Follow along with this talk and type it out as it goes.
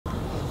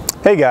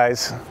Hey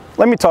guys,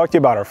 let me talk to you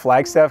about our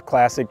Flagstaff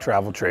Classic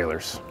travel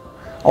trailers.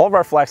 All of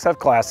our Flagstaff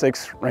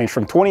Classics range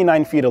from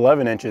 29 feet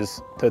 11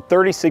 inches to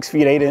 36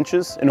 feet 8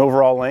 inches in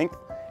overall length,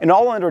 and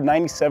all under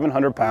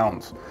 9,700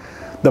 pounds.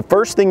 The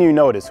first thing you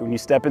notice when you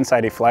step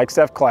inside a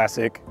Flagstaff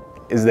Classic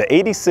is the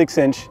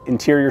 86-inch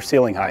interior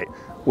ceiling height,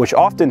 which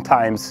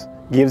oftentimes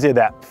gives you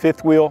that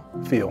fifth wheel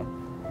feel.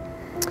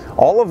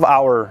 All of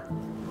our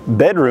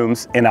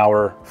bedrooms in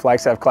our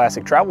Flagstaff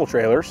Classic travel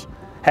trailers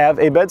have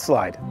a bed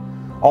slide.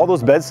 All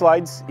those bed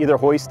slides either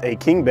hoist a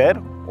king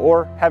bed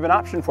or have an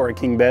option for a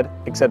king bed,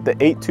 except the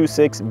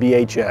 826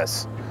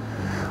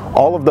 BHS.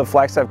 All of the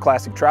Flagstaff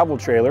Classic travel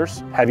trailers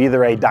have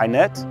either a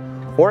dinette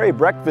or a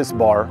breakfast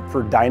bar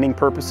for dining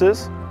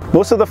purposes.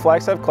 Most of the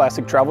Flagstaff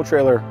Classic travel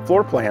trailer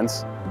floor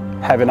plans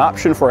have an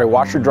option for a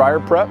washer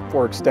dryer prep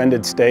for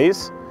extended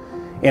stays,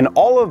 and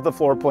all of the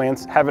floor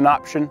plans have an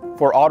option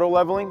for auto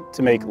leveling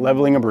to make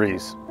leveling a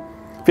breeze.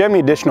 If you have any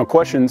additional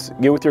questions,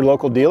 get with your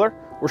local dealer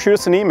or shoot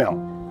us an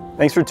email.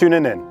 Thanks for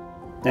tuning in.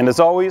 And as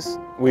always,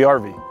 we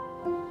RV.